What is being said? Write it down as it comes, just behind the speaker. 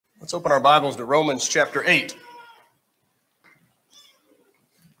Let's open our Bibles to Romans chapter 8.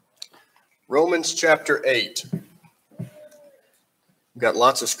 Romans chapter 8. We've got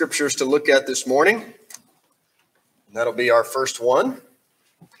lots of scriptures to look at this morning. And that'll be our first one.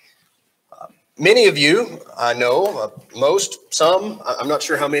 Many of you, I know, most, some, I'm not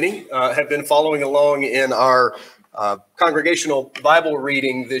sure how many, have been following along in our congregational Bible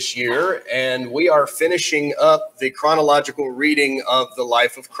reading this year, and we are finishing up the chronological reading of the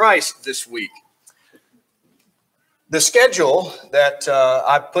life of Christ this week. The schedule that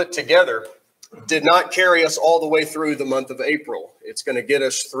I put together did not carry us all the way through the month of April. It's going to get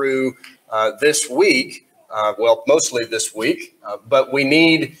us through this week, well, mostly this week, but we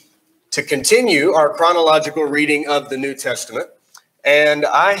need to continue our chronological reading of the New Testament, and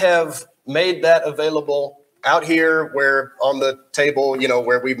I have made that available out here where on the table, you know,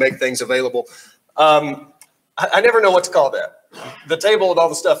 where we make things available. I never know what to call that. The table with all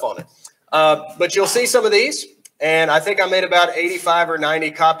the stuff on it. But you'll see some of these, and I think I made about 85 or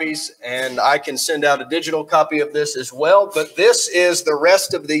 90 copies, and I can send out a digital copy of this as well. But this is the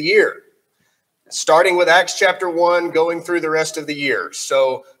rest of the year, starting with Acts chapter 1, going through the rest of the year.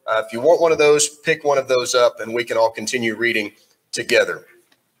 So if you want one of those, pick one of those up, and we can all continue reading together.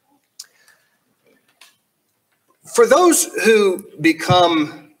 For those who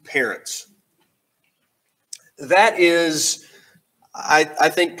become parents, that is, I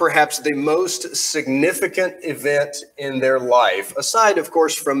think, perhaps the most significant event in their life, aside, of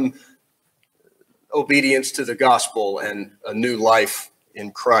course, from obedience to the gospel and a new life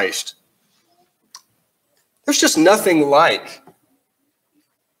in Christ. There's just nothing like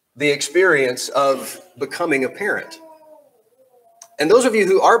the experience of becoming a parent. And those of you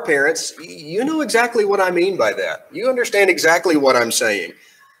who are parents, you know exactly what I mean by that. You understand exactly what I'm saying.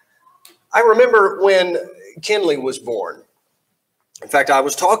 I remember when Kinley was born. In fact, I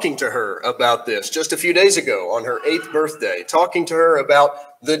was talking to her about this just a few days ago on her 8th birthday, talking to her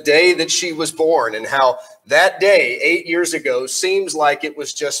about the day that she was born and how that day, 8 years ago, seems like it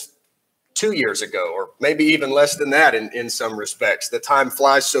was just 2 years ago, or maybe even less than that in some respects. The time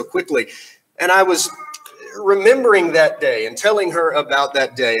flies so quickly. And I was remembering that day and telling her about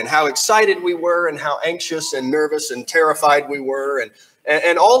that day and how excited we were and how anxious and nervous and terrified we were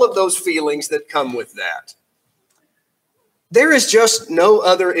and all of those feelings that come with that. There is just no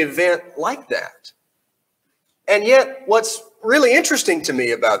other event like that. And yet what's really interesting to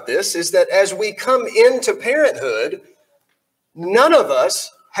me about this is that as we come into parenthood, none of us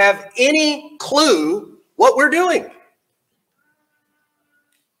have any clue what we're doing.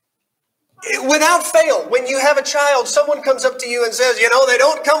 Without fail, when you have a child, someone comes up to you and says, you know, they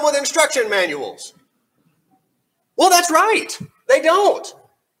don't come with instruction manuals. Well, that's right. They don't.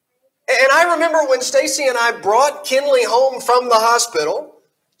 And I remember when Stacy and I brought Kinley home from the hospital.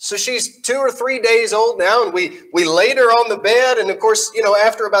 So she's 2 or 3 days old now, and we laid her on the bed. And of course, you know,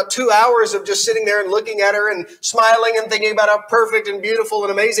 after about 2 hours of just sitting there and looking at her and smiling and thinking about how perfect and beautiful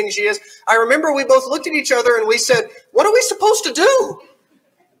and amazing she is, I remember we both looked at each other and we said, what are we supposed to do?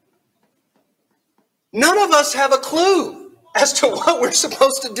 None of us have a clue as to what we're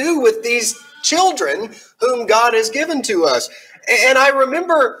supposed to do with these children whom God has given to us. And I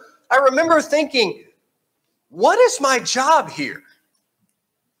remember thinking, what is my job here?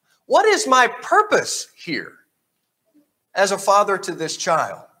 What is my purpose here as a father to this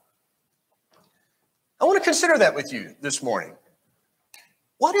child? I want to consider that with you this morning.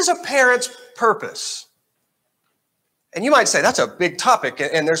 What is a parent's purpose? And you might say, that's a big topic,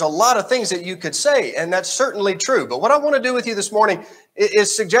 and there's a lot of things that you could say, and that's certainly true. But what I want to do with you this morning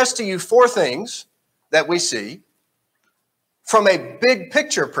is suggest to you 4 things that we see from a big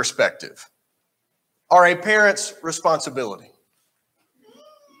picture perspective are a parent's responsibility.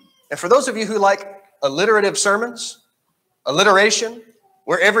 And for those of you who like alliterative sermons, alliteration,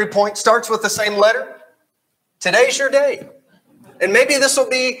 where every point starts with the same letter, today's your day. And maybe this will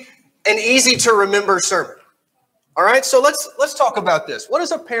be an easy to remember sermon. All right, so let's talk about this. What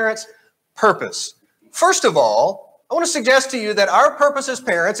is a parent's purpose? First of all, I want to suggest to you that our purpose as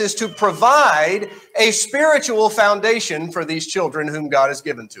parents is to provide a spiritual foundation for these children whom God has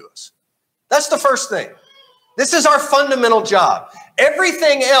given to us. That's the first thing. This is our fundamental job.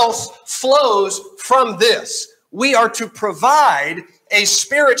 Everything else flows from this. We are to provide a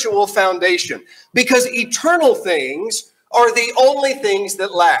spiritual foundation because eternal things are the only things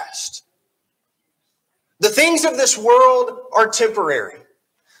that last. The things of this world are temporary.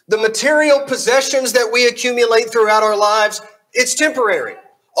 The material possessions that we accumulate throughout our lives, it's temporary.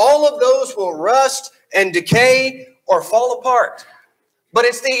 All of those will rust and decay or fall apart. But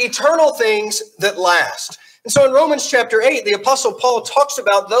it's the eternal things that last. And so in Romans chapter 8, the Apostle Paul talks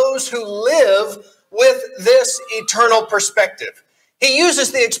about those who live with this eternal perspective. He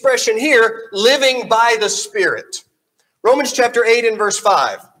uses the expression here, living by the Spirit. Romans chapter 8 and verse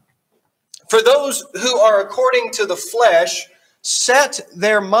 5. For those who are according to the flesh set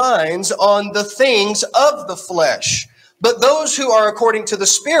their minds on the things of the flesh, but those who are according to the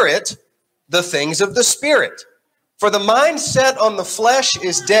Spirit, the things of the Spirit. For the mind set on the flesh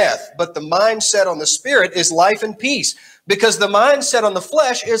is death, but the mind set on the Spirit is life and peace. Because the mind set on the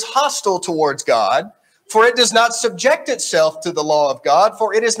flesh is hostile towards God, for it does not subject itself to the law of God,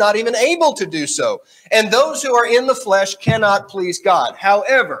 for it is not even able to do so. And those who are in the flesh cannot please God.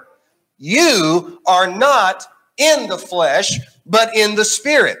 However, you are not in the flesh, but in the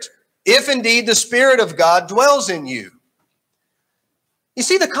Spirit, if indeed the Spirit of God dwells in you. You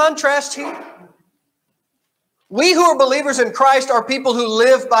see the contrast here? We who are believers in Christ are people who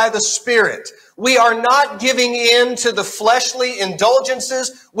live by the Spirit. We are not giving in to the fleshly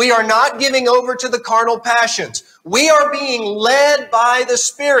indulgences. We are not giving over to the carnal passions. We are being led by the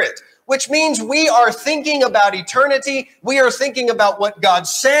Spirit, which means we are thinking about eternity. We are thinking about what God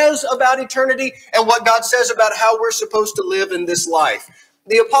says about eternity and what God says about how we're supposed to live in this life.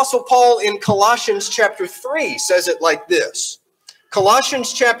 The Apostle Paul in Colossians chapter 3 says it like this.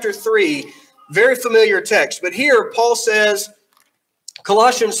 Colossians chapter 3, very familiar text, but here Paul says,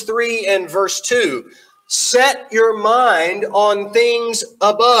 Colossians 3 and verse 2, set your mind on things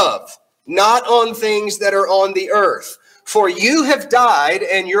above, not on things that are on the earth. For you have died,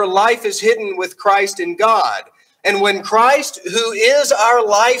 and your life is hidden with Christ in God. And when Christ, who is our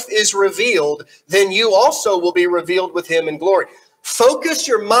life, is revealed, then you also will be revealed with him in glory. Focus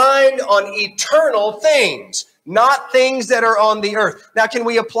your mind on eternal things, not things that are on the earth. Now, can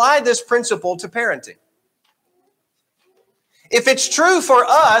we apply this principle to parenting? If it's true for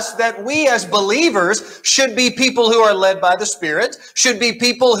us that we as believers should be people who are led by the Spirit, should be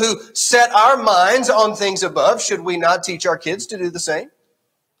people who set our minds on things above, should we not teach our kids to do the same?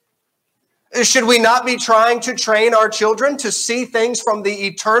 Should we not be trying to train our children to see things from the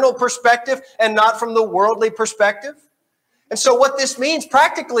eternal perspective and not from the worldly perspective? And so what this means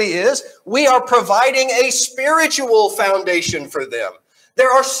practically is we are providing a spiritual foundation for them. There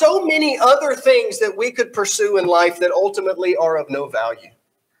are so many other things that we could pursue in life that ultimately are of no value.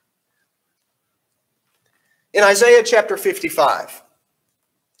 In Isaiah chapter 55,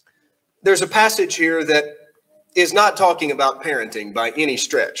 there's a passage here that is not talking about parenting by any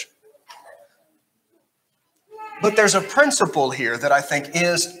stretch. But there's a principle here that I think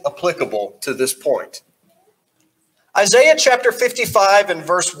is applicable to this point. Isaiah chapter 55 and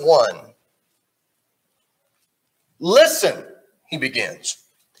verse 1. Listen, he begins.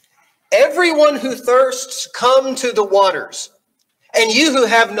 Everyone who thirsts, come to the waters. And you who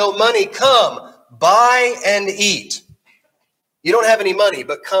have no money, come, buy and eat. You don't have any money,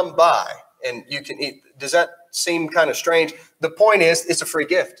 but come buy and you can eat. Does that seem kind of strange? The point is, it's a free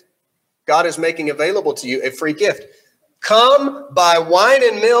gift. God is making available to you a free gift. Come buy wine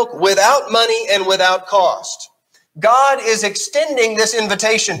and milk without money and without cost. God is extending this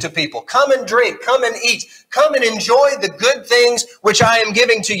invitation to people. Come and drink, come and eat, come and enjoy the good things which I am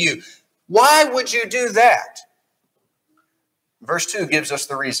giving to you. Why would you do that? Verse 2 gives us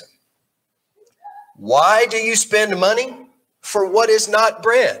the reason. Why do you spend money for what is not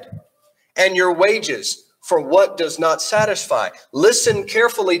bread, and your wages for what does not satisfy? Listen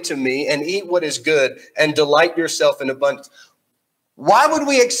carefully to me and eat what is good, and delight yourself in abundance. Why would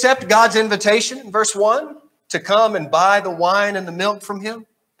we accept God's invitation in verse 1? To come and buy the wine and the milk from him?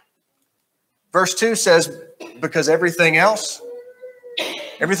 Verse 2 says, because everything else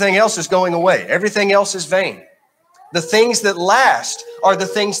is going away. Everything else is vain. The things that last are the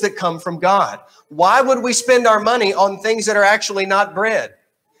things that come from God. Why would we spend our money on things that are actually not bread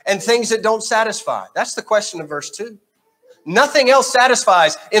and things that don't satisfy? That's the question of verse 2. Nothing else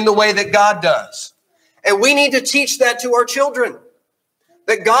satisfies in the way that God does. And we need to teach that to our children.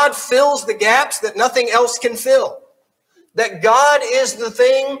 That God fills the gaps that nothing else can fill. That God is the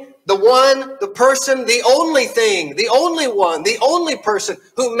thing, the one, the person, the only thing, the only one, the only person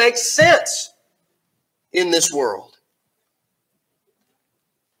who makes sense in this world.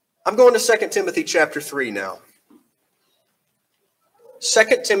 I'm going to 2 Timothy chapter 3 now. 2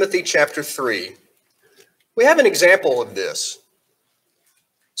 Timothy chapter 3. We have an example of this.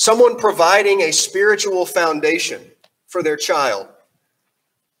 Someone providing a spiritual foundation for their child.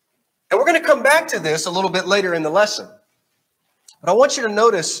 And we're going to come back to this a little bit later in the lesson. But I want you to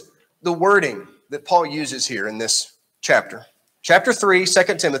notice the wording that Paul uses here in this chapter. Chapter 3, 2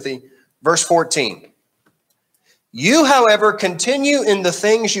 Timothy, verse 14. You, however, continue in the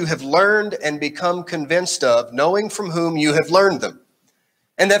things you have learned and become convinced of, knowing from whom you have learned them,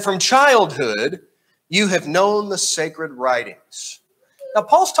 and that from childhood you have known the sacred writings. Now,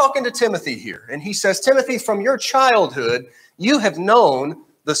 Paul's talking to Timothy here, and he says, Timothy, from your childhood, you have known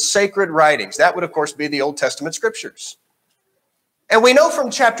the sacred writings. That would, of course, be the Old Testament scriptures. And we know from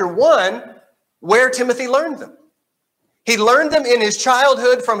chapter 1 where Timothy learned them. He learned them in his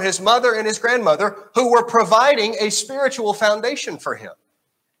childhood from his mother and his grandmother, who were providing a spiritual foundation for him.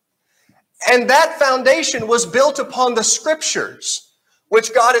 And that foundation was built upon the scriptures,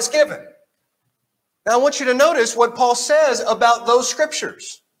 which God has given. Now, I want you to notice what Paul says about those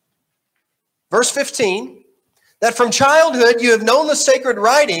scriptures. Verse 15, that from childhood you have known the sacred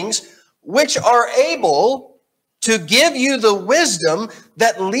writings, which are able to give you the wisdom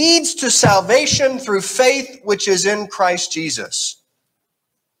that leads to salvation through faith which is in Christ Jesus.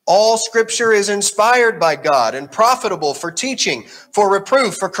 All scripture is inspired by God and profitable for teaching, for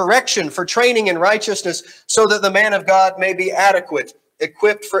reproof, for correction, for training in righteousness, so that the man of God may be adequate,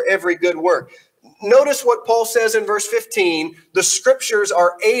 equipped for every good work. Notice what Paul says in verse 15, the scriptures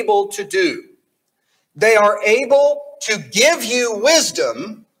are able to do. They are able to give you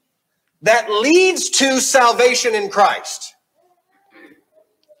wisdom that leads to salvation in Christ.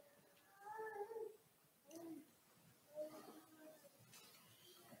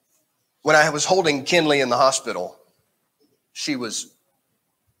 When I was holding Kinley in the hospital, she was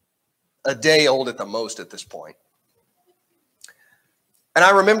a day old at the most at this point. And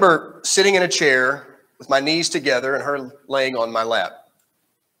I remember sitting in a chair with my knees together and her laying on my lap.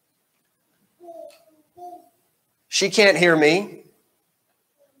 She can't hear me,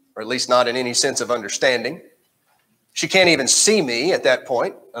 or at least not in any sense of understanding. She can't even see me at that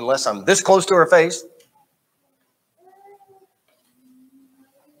point unless I'm this close to her face.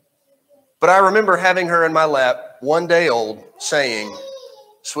 But I remember having her in my lap, 1 day old, saying,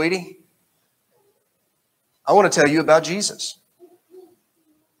 "Sweetie, I want to tell you about Jesus."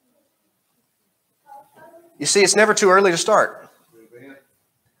 You see, it's never too early to start.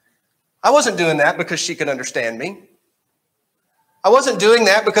 I wasn't doing that because she could understand me. I wasn't doing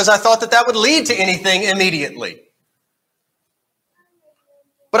that because I thought that that would lead to anything immediately.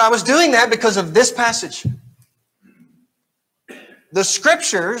 But I was doing that because of this passage. The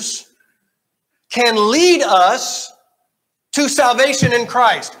scriptures can lead us to salvation in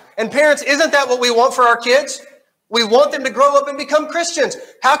Christ. And parents, isn't that what we want for our kids? We want them to grow up and become Christians.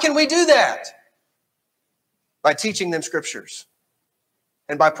 How can we do that? By teaching them scriptures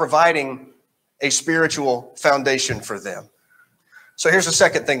and by providing a spiritual foundation for them. So here's the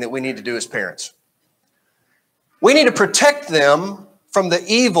second thing that we need to do as parents. We need to protect them from the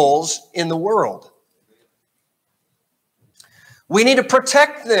evils in the world. We need to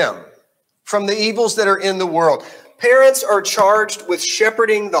protect them from the evils that are in the world. Parents are charged with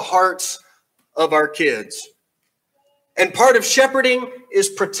shepherding the hearts of our kids. And part of shepherding is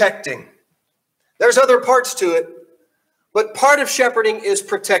protecting. There's other parts to it, but part of shepherding is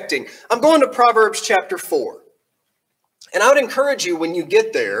protecting. I'm going to Proverbs chapter 4. And I would encourage you when you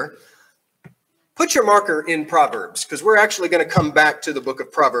get there, put your marker in Proverbs, because we're actually going to come back to the book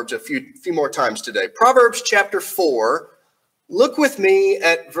of Proverbs a few more times today. Proverbs chapter 4, look with me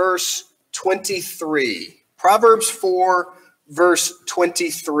at verse 23. Proverbs 4, verse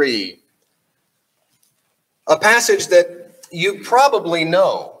 23. A passage that you probably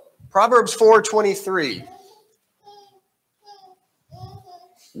know. Proverbs 4:23.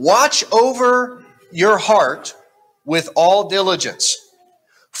 Watch over your heart with all diligence,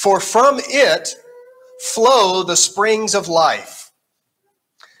 for from it flow the springs of life.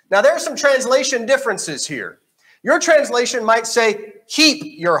 Now, there are some translation differences here. Your translation might say, keep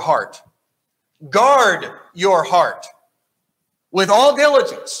your heart, guard your heart with all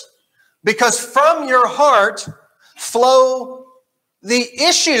diligence, because from your heart flow the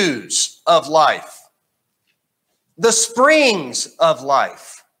issues of life, the springs of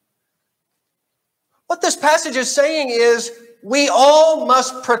life. What this passage is saying is we all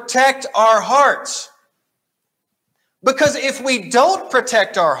must protect our hearts. Because if we don't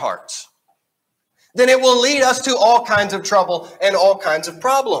protect our hearts, then it will lead us to all kinds of trouble and all kinds of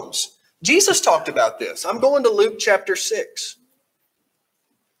problems. Jesus talked about this. I'm going to Luke chapter 6.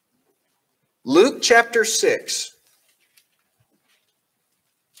 Luke chapter 6.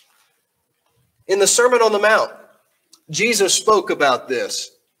 In the Sermon on the Mount, Jesus spoke about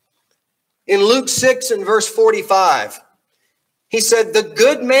this. In Luke 6 and verse 45, he said, the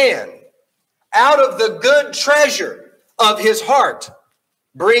good man out of the good treasure of his heart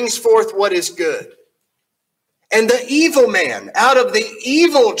brings forth what is good. And the evil man out of the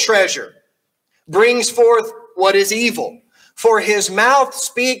evil treasure brings forth what is evil, for his mouth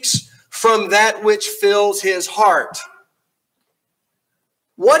speaks from that which fills his heart.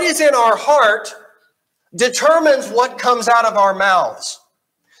 What is in our heart determines what comes out of our mouths.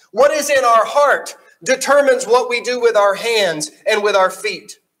 What is in our heart determines what we do with our hands and with our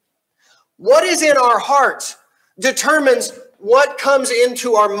feet. What is in our heart determines what comes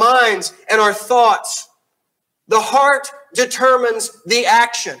into our minds and our thoughts. The heart determines the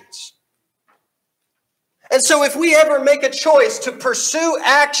actions. And so if we ever make a choice to pursue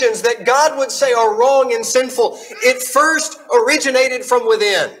actions that God would say are wrong and sinful, it first originated from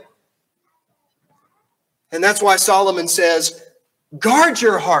within. And that's why Solomon says, guard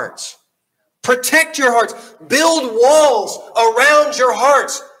your hearts, protect your hearts, build walls around your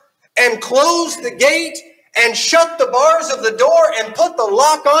hearts, and close the gate and shut the bars of the door and put the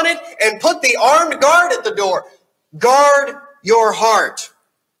lock on it and put the armed guard at the door. Guard your heart.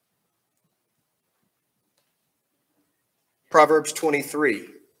 Proverbs 23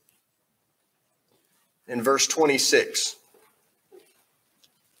 and verse 26.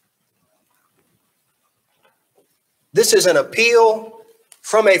 This is an appeal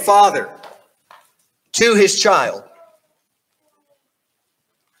from a father to his child.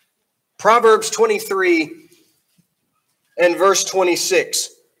 Proverbs 23 and verse 26.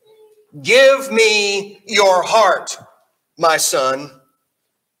 Give me your heart, my son,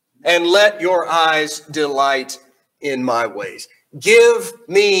 and let your eyes delight in my ways. Give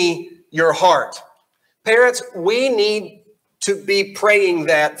me your heart. Parents, we need to be praying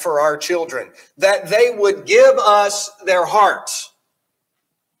that for our children, that they would give us their hearts.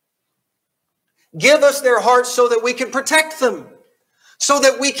 Give us their hearts so that we can protect them, so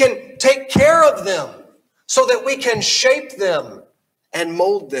that we can take care of them, so that we can shape them and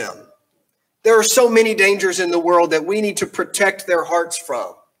mold them. There are so many dangers in the world that we need to protect their hearts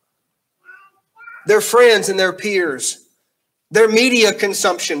from. Their friends and their peers, their media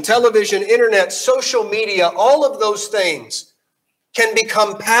consumption, television, internet, social media, all of those things can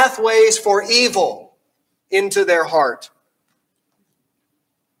become pathways for evil into their heart.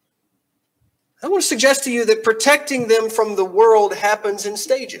 I want to suggest to you that protecting them from the world happens in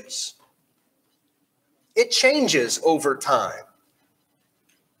stages. It changes over time.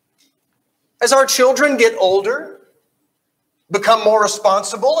 As our children get older, become more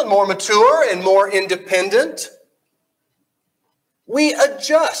responsible and more mature and more independent, we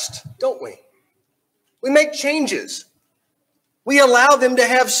adjust, don't we? We make changes. We allow them to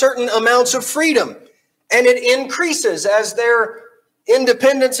have certain amounts of freedom, and it increases as their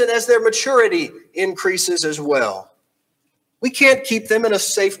independence and as their maturity increases as well. We can't keep them in a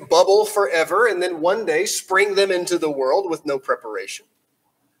safe bubble forever and then one day spring them into the world with no preparation.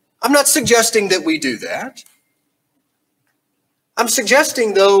 I'm not suggesting that we do that. I'm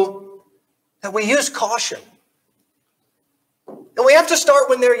suggesting, though, that we use caution. And we have to start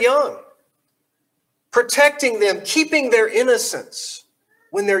when they're young, protecting them, keeping their innocence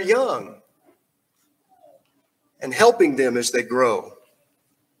when they're young, and helping them as they grow.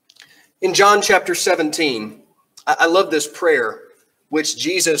 In John chapter 17, I love this prayer which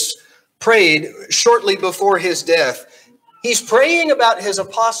Jesus prayed shortly before his death. He's praying about his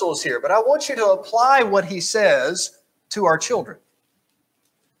apostles here, but I want you to apply what he says to our children.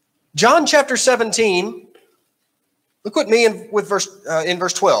 John chapter 17, look with me in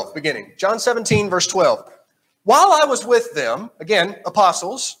verse 12, beginning. John 17, verse 12. While I was with them, again,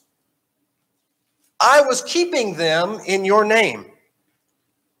 apostles, I was keeping them in your name,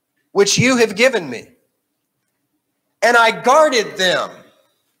 which you have given me. And I guarded them.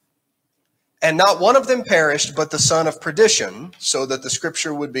 And not one of them perished, but the son of perdition, so that the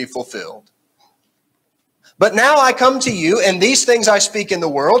scripture would be fulfilled. But now I come to you, and these things I speak in the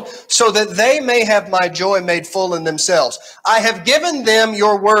world, so that they may have my joy made full in themselves. I have given them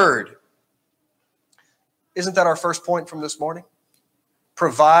your word. Isn't that our first point from this morning?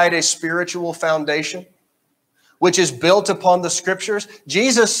 Provide a spiritual foundation, which is built upon the scriptures.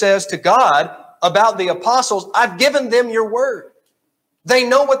 Jesus says to God about the apostles, I've given them your word. They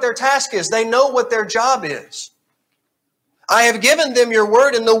know what their task is. They know what their job is. I have given them your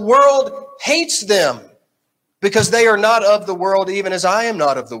word, and the world hates them because they are not of the world, even as I am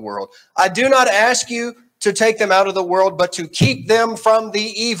not of the world. I do not ask you to take them out of the world, but to keep them from the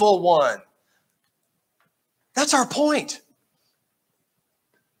evil one. That's our point.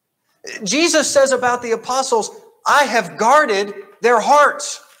 Jesus says about the apostles, I have guarded their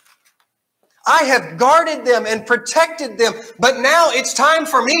hearts. I have guarded them and protected them, but now it's time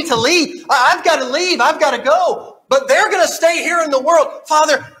for me to leave. I've got to leave. I've got to go. But they're going to stay here in the world.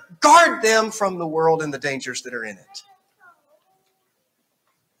 Father, guard them from the world and the dangers that are in it.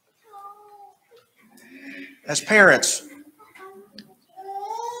 as parents,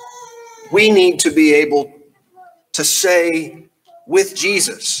 we need to be able to say with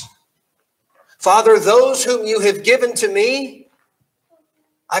Jesus, Father, those whom you have given to me,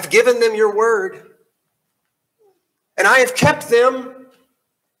 I've given them your word, and I have kept them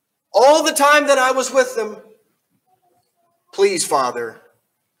all the time that I was with them. Please, Father,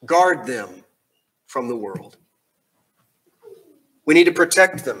 guard them from the world. We need to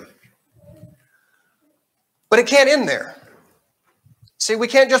protect them. But it can't end there. See, we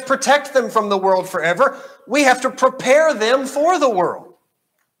can't just protect them from the world forever. We have to prepare them for the world.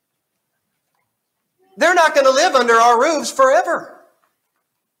 They're not going to live under our roofs forever.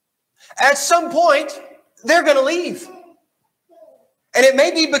 At some point, they're going to leave. And it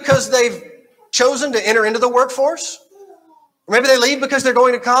may be because they've chosen to enter into the workforce. Or maybe they leave because they're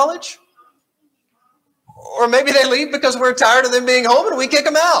going to college. Or maybe they leave because we're tired of them being home and we kick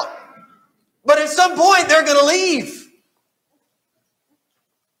them out. But at some point, they're going to leave.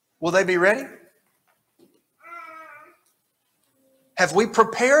 Will they be ready? Have we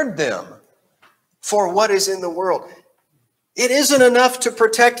prepared them for what is in the world? It isn't enough to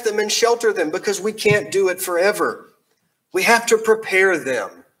protect them and shelter them because we can't do it forever. We have to prepare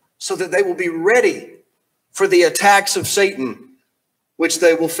them so that they will be ready for the attacks of Satan, which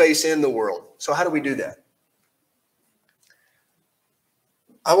they will face in the world. So how do we do that?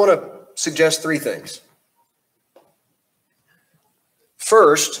 I want to suggest three things.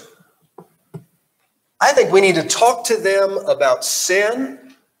 First, I think we need to talk to them about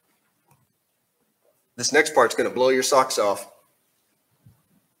sin. This next part's going to blow your socks off.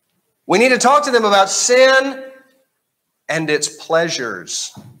 We need to talk to them about sin and its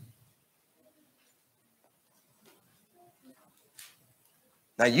pleasures.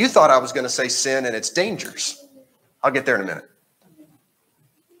 Now, you thought I was going to say sin and its dangers. I'll get there in a minute.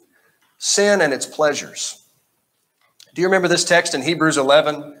 Sin and its pleasures. Do you remember this text in Hebrews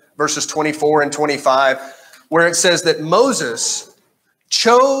 11, verses 24 and 25, where it says that Moses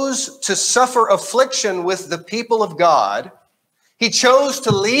chose to suffer affliction with the people of God. He chose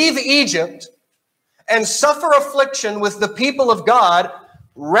to leave Egypt and suffer affliction with the people of God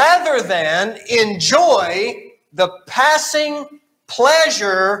rather than enjoy the passing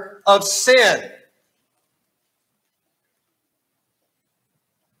pleasure of sin.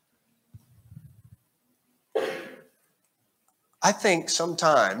 I think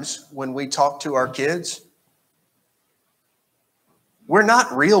sometimes when we talk to our kids, we're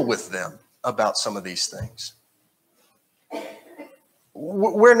not real with them about some of these things.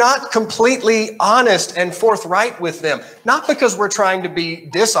 We're not completely honest and forthright with them, not because we're trying to be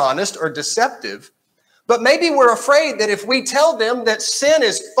dishonest or deceptive, but maybe we're afraid that if we tell them that sin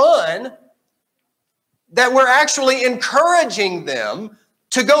is fun, that we're actually encouraging them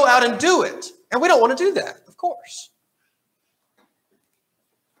to go out and do it. And we don't want to do that, of course.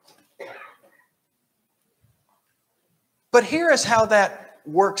 But here is how that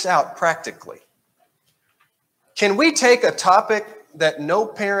works out practically. Can we take a topic that no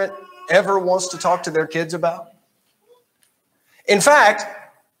parent ever wants to talk to their kids about? In fact,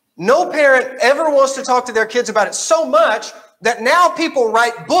 no parent ever wants to talk to their kids about it so much that now people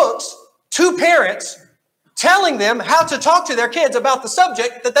write books to parents telling them how to talk to their kids about the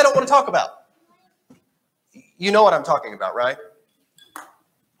subject that they don't want to talk about. You know what I'm talking about, right?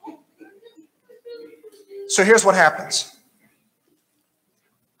 So here's what happens.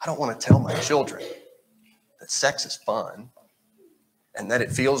 I don't want to tell my children that sex is fun and that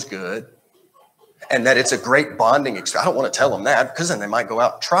it feels good and that it's a great bonding experience. I don't want to tell them that because then they might go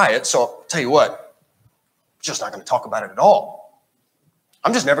out and try it. So I'll tell you what, I'm just not going to talk about it at all.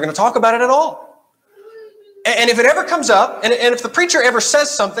 I'm just never going to talk about it at all. And if it ever comes up, and if the preacher ever says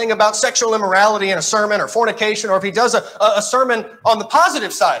something about sexual immorality in a sermon or fornication, or if he does a sermon on the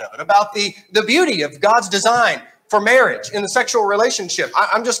positive side of it, about the beauty of God's design for marriage in the sexual relationship,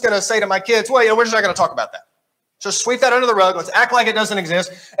 I'm just going to say to my kids, well, we're just not going to talk about that. Just sweep that under the rug. Let's act like it doesn't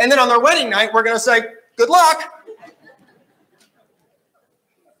exist. And then on their wedding night, we're going to say, good luck.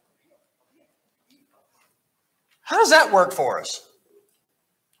 How does that work for us?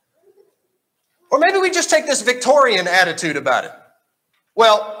 Or maybe we just take this Victorian attitude about it.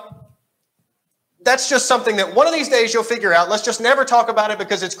 Well, that's just something that one of these days you'll figure out. Let's just never talk about it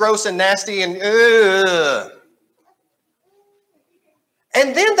because it's gross and nasty and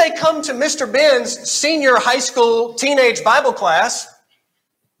And then they come to Mr. Ben's senior high school teenage Bible class.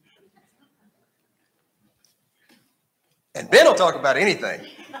 And Ben will talk about anything.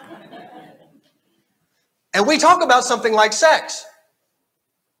 And we talk about something like sex.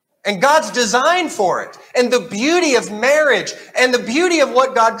 and God's design for it, and the beauty of marriage, and the beauty of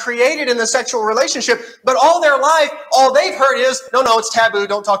what God created in the sexual relationship. But all their life, all they've heard is, no, it's taboo.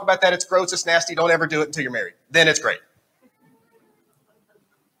 Don't talk about that. It's gross. It's nasty. Don't ever do it until you're married. Then it's great.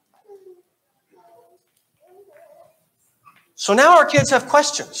 So now our kids have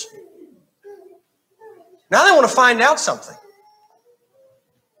questions. Now they want to find out something.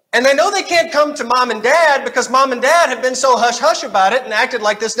 And they know they can't come to mom and dad because mom and dad have been so hush-hush about it and acted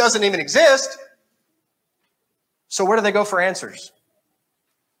like this doesn't even exist. So where do they go for answers?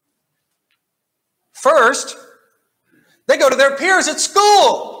 First, they go to their peers at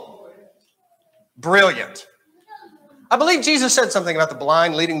school. Brilliant. I believe Jesus said something about the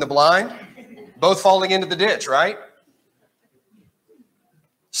blind leading the blind, both falling into the ditch, right?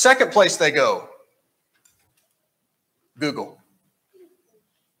 Second place they go, Google.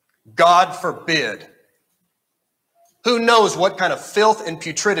 God forbid. Who knows what kind of filth and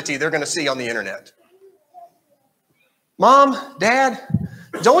putridity they're going to see on the internet? Mom, Dad,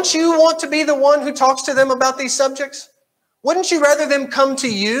 don't you want to be the one who talks to them about these subjects? Wouldn't you rather them come to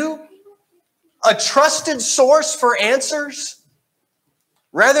you, a trusted source for answers,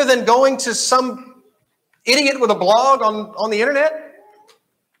 rather than going to some idiot with a blog on the internet?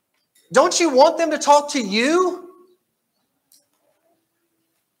 Don't you want them to talk to you?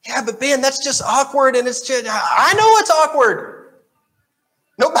 Yeah, but Ben, that's just awkward, and it's just, I know it's awkward.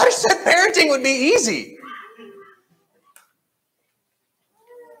 Nobody said parenting would be easy.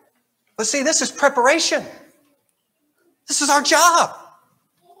 But see, this is preparation. This is our job.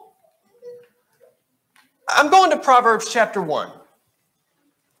 I'm going to Proverbs chapter 1.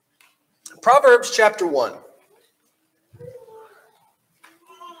 Proverbs chapter 1.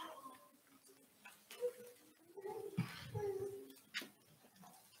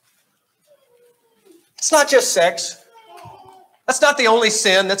 It's not just sex. That's not the only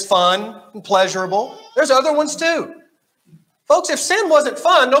sin that's fun and pleasurable. There's other ones too. Folks, if sin wasn't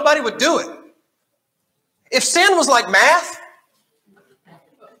fun, nobody would do it. If sin was like math,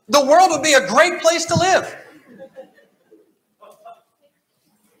 the world would be a great place to live.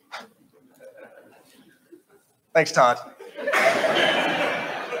 Thanks, Todd.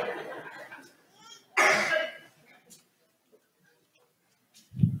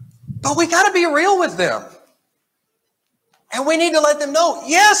 But we got to be real with them. And we need to let them know,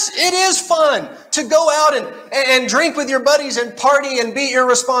 yes, it is fun to go out and drink with your buddies and party and be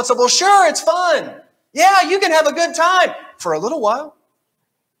irresponsible. Sure, it's fun. Yeah, you can have a good time for a little while.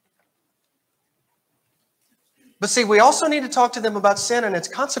 But see, we also need to talk to them about sin and its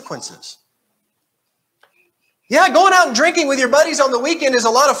consequences. Yeah, going out and drinking with your buddies on the weekend is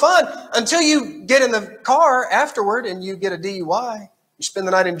a lot of fun until you get in the car afterward and you get a DUI. You spend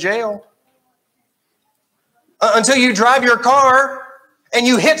the night in jail. Until you drive your car and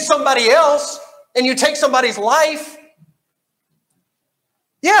you hit somebody else and you take somebody's life.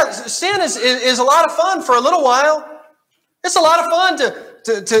 Yeah, sin is a lot of fun for a little while. It's a lot of fun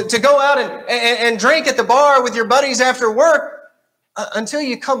to go out and drink at the bar with your buddies after work until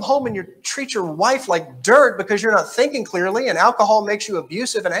you come home and you treat your wife like dirt because you're not thinking clearly and alcohol makes you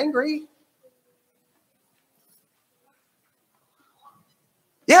abusive and angry.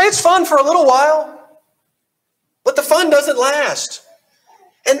 Yeah, it's fun for a little while, but the fun doesn't last.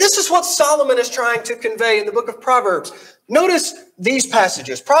 And this is what Solomon is trying to convey in the book of Proverbs. Notice these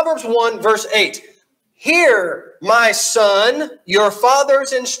passages. Proverbs 1, verse 8. Hear, my son, your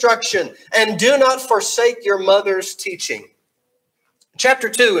father's instruction, and do not forsake your mother's teaching. Chapter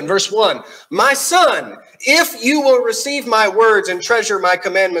 2 and verse 1. My son, if you will receive my words and treasure my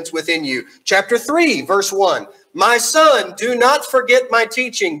commandments within you. Chapter 3, verse 1. My son, do not forget my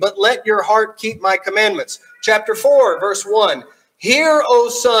teaching, but let your heart keep my commandments. Chapter 4, verse 1. Hear, O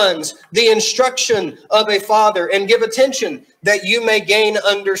sons, the instruction of a father, and give attention that you may gain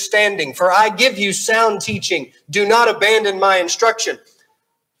understanding. For I give you sound teaching. Do not abandon my instruction.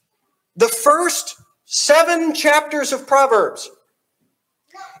 The first 7 chapters of Proverbs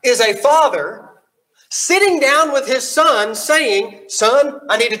is a father sitting down with his son saying, son,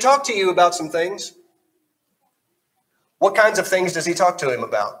 I need to talk to you about some things. What kinds of things does he talk to him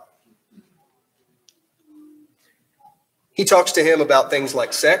about? He talks to him about things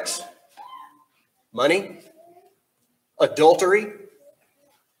like sex, money, adultery,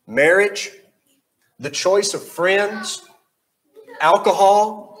 marriage, the choice of friends,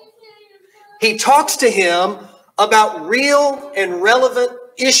 alcohol. He talks to him about real and relevant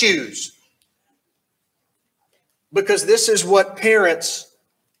issues because this is what parents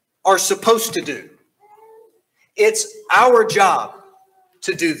are supposed to do. It's our job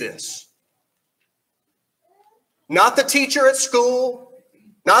to do this. Not the teacher at school,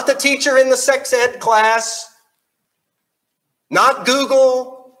 Not the teacher in the sex ed class, not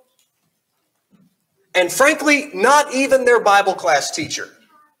Google, and frankly, not even their Bible class teacher.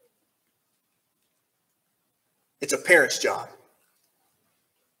 It's a parent's job.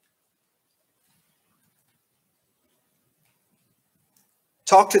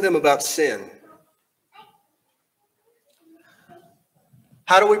 Talk to them about sin.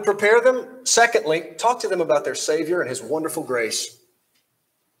 How do we prepare them? Secondly, talk to them about their Savior and his wonderful grace.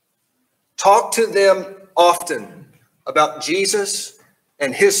 Talk to them often about Jesus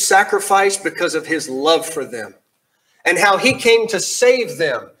and his sacrifice because of his love for them, and how he came to save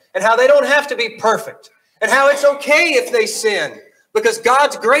them, and how they don't have to be perfect, and how it's okay if they sin because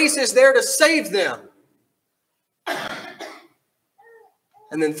God's grace is there to save them.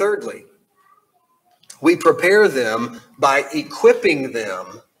 And then thirdly, we prepare them by equipping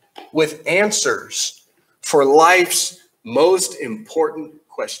them with answers for life's most important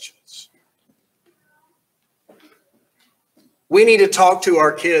questions. We need to talk to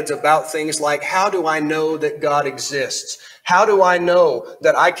our kids about things like, how do I know that God exists? How do I know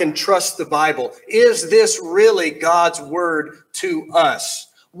that I can trust the Bible? Is this really God's word to us?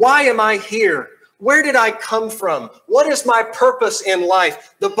 Why am I here? Where did I come from? What is my purpose in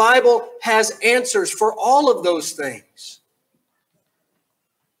life? The Bible has answers for all of those things.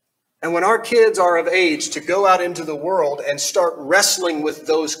 And when our kids are of age to go out into the world and start wrestling with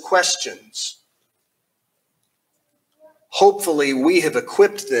those questions, hopefully we have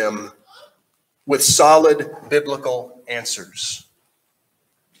equipped them with solid biblical answers.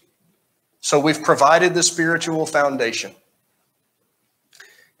 So we've provided the spiritual foundation.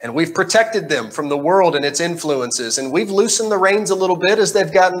 And we've protected them from the world and its influences. And we've loosened the reins a little bit as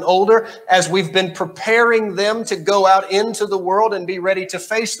they've gotten older, as we've been preparing them to go out into the world and be ready to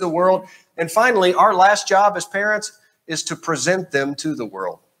face the world. And finally, our last job as parents is to present them to the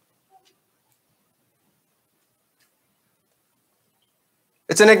world.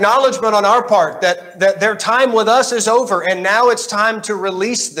 It's an acknowledgement on our part that their time with us is over, and now it's time to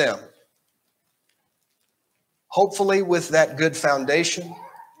release them. Hopefully with that good foundation,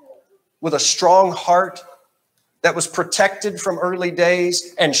 with a strong heart that was protected from early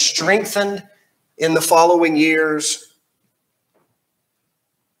days and strengthened in the following years,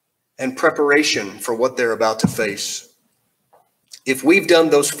 and preparation for what they're about to face. If we've done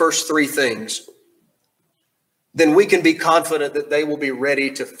those first three things, then we can be confident that they will be ready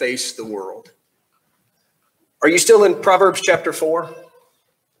to face the world. Are you still in Proverbs chapter 4?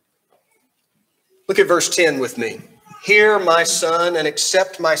 Look at verse 10 with me. Hear, my son, and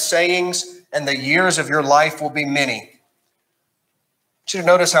accept my sayings, and the years of your life will be many. I want you to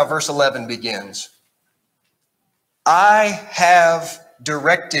notice how verse 11 begins. I have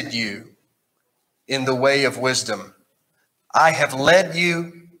directed you in the way of wisdom. I have led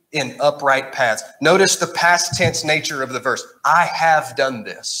you in upright paths. Notice the past tense nature of the verse. I have done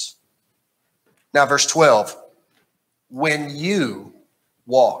this. Now, verse 12. When you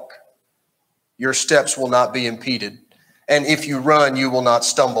walk, your steps will not be impeded. And if you run, you will not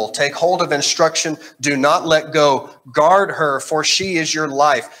stumble. Take hold of instruction. Do not let go. Guard her, for she is your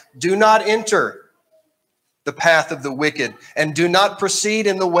life. Do not enter the path of the wicked, and do not proceed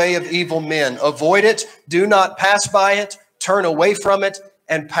in the way of evil men. Avoid it. Do not pass by it. Turn away from it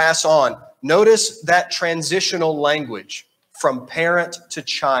and pass on. Notice that transitional language from parent to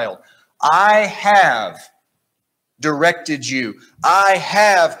child. I have directed you. I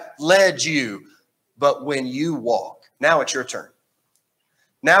have led you. But when you walk, now it's your turn.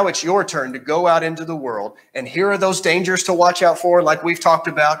 Now it's your turn to go out into the world. And here are those dangers to watch out for, like we've talked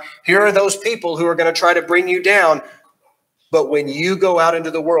about. Here are those people who are going to try to bring you down. But when you go out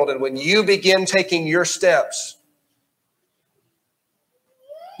into the world and when you begin taking your steps,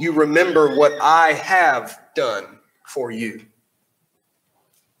 you remember what I have done for you.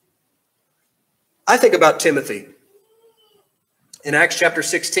 I think about Timothy. In Acts chapter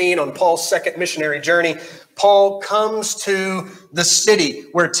 16, on Paul's second missionary journey, Paul comes to the city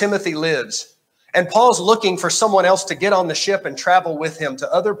where Timothy lives. And Paul's looking for someone else to get on the ship and travel with him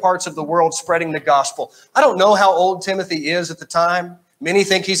to other parts of the world spreading the gospel. I don't know how old Timothy is at the time. Many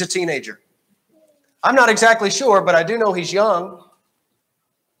think he's a teenager. I'm not exactly sure, but I do know he's young.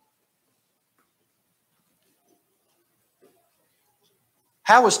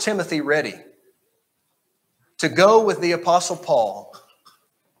 How was Timothy ready to go with the Apostle Paul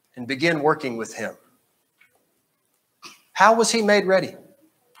and begin working with him? How was he made ready?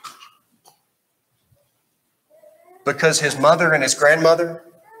 Because his mother and his grandmother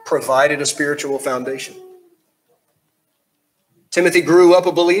provided a spiritual foundation. Timothy grew up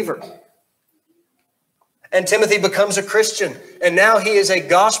a believer. And Timothy becomes a Christian. And now he is a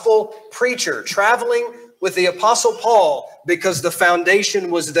gospel preacher traveling with the Apostle Paul because the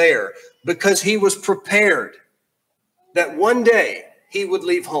foundation was there, because he was prepared that one day he would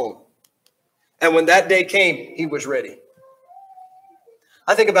leave home. And when that day came, he was ready.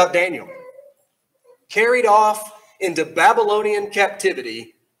 I think about Daniel, carried off into Babylonian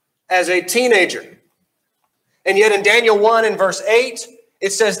captivity as a teenager. And yet in Daniel 1 and verse 8,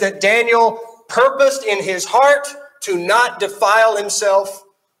 it says that Daniel purposed in his heart to not defile himself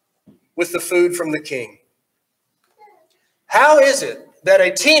with the food from the king. How is it that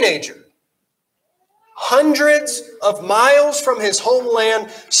a teenager, hundreds of miles from his homeland,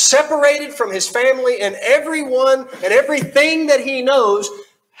 separated from his family and everyone and everything that he knows,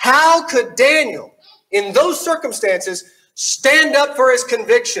 how could Daniel, in those circumstances, stand up for his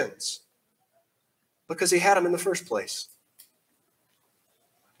convictions? Because he had them in the first place.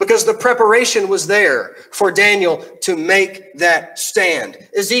 Because the preparation was there for Daniel to make that stand.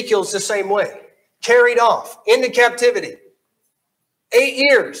 Ezekiel's the same way. Carried off into captivity 8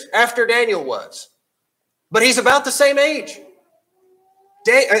 years after Daniel was. But he's about the same age.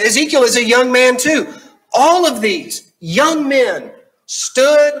 Ezekiel is a young man too. All of these young men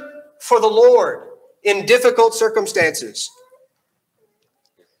stood for the Lord in difficult circumstances.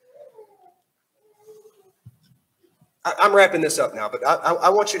 I'm wrapping this up now, but I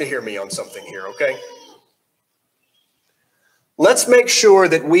want you to hear me on something here, okay? Let's make sure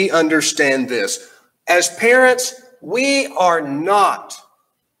that we understand this. As parents, we are not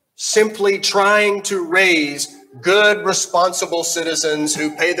simply trying to raise good, responsible citizens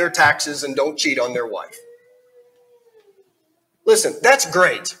who pay their taxes and don't cheat on their wife. Listen, that's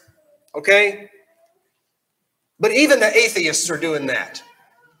great, okay? But even the atheists are doing that.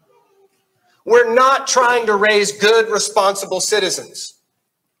 We're not trying to raise good, responsible citizens.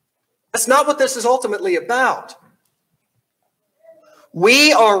 That's not what this is ultimately about.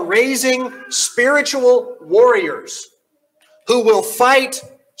 We are raising spiritual warriors who will fight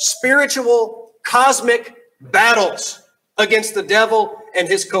spiritual, cosmic battles against the devil and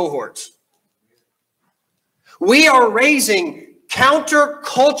his cohorts. We are raising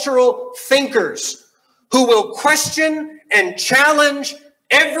countercultural thinkers who will question and challenge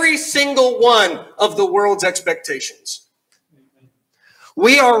every single one of the world's expectations.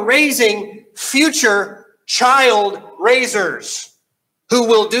 We are raising future child raisers who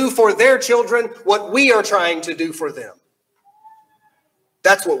will do for their children what we are trying to do for them.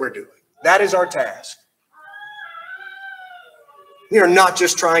 That's what we're doing. That is our task. We are not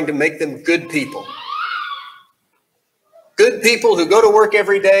just trying to make them good people. Good people who go to work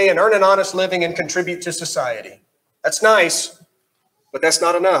every day and earn an honest living and contribute to society. That's nice, but that's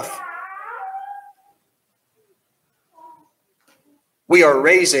not enough. We are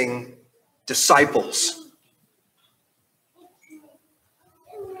raising disciples.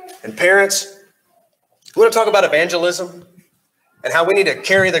 And parents, we want to talk about evangelism and how we need to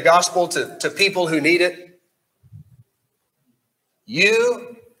carry the gospel to people who need it.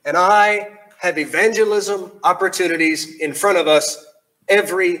 You and I have evangelism opportunities in front of us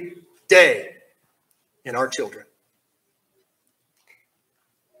every day in our children.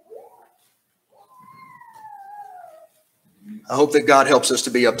 I hope that God helps us to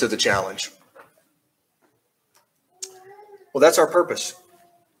be up to the challenge. Well, that's our purpose.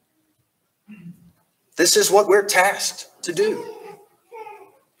 This is what we're tasked to do.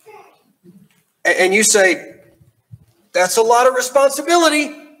 And you say, that's a lot of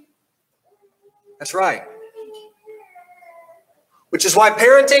responsibility. That's right. Which is why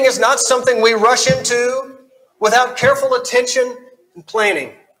parenting is not something we rush into without careful attention and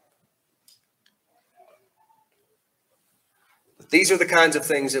planning. But these are the kinds of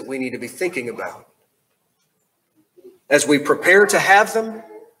things that we need to be thinking about as we prepare to have them.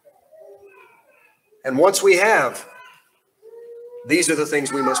 And once we have, these are the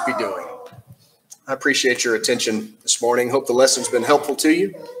things we must be doing. I appreciate your attention this morning. Hope the lesson's been helpful to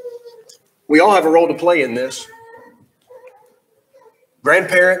you. We all have a role to play in this.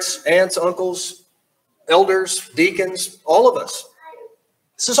 Grandparents, aunts, uncles, elders, deacons, all of us.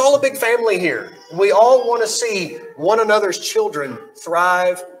 This is all a big family here. We all want to see one another's children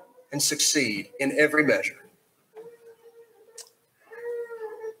thrive and succeed in every measure.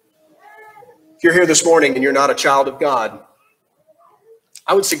 If you're here this morning and you're not a child of God,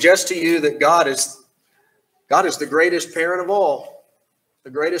 I would suggest to you that God is the greatest parent of all, the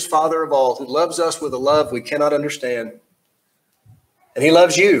greatest father of all, who loves us with a love we cannot understand. And he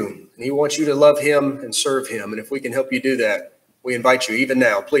loves you, and he wants you to love him and serve him. And if we can help you do that, we invite you even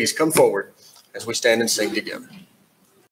now, please come forward as we stand and sing together.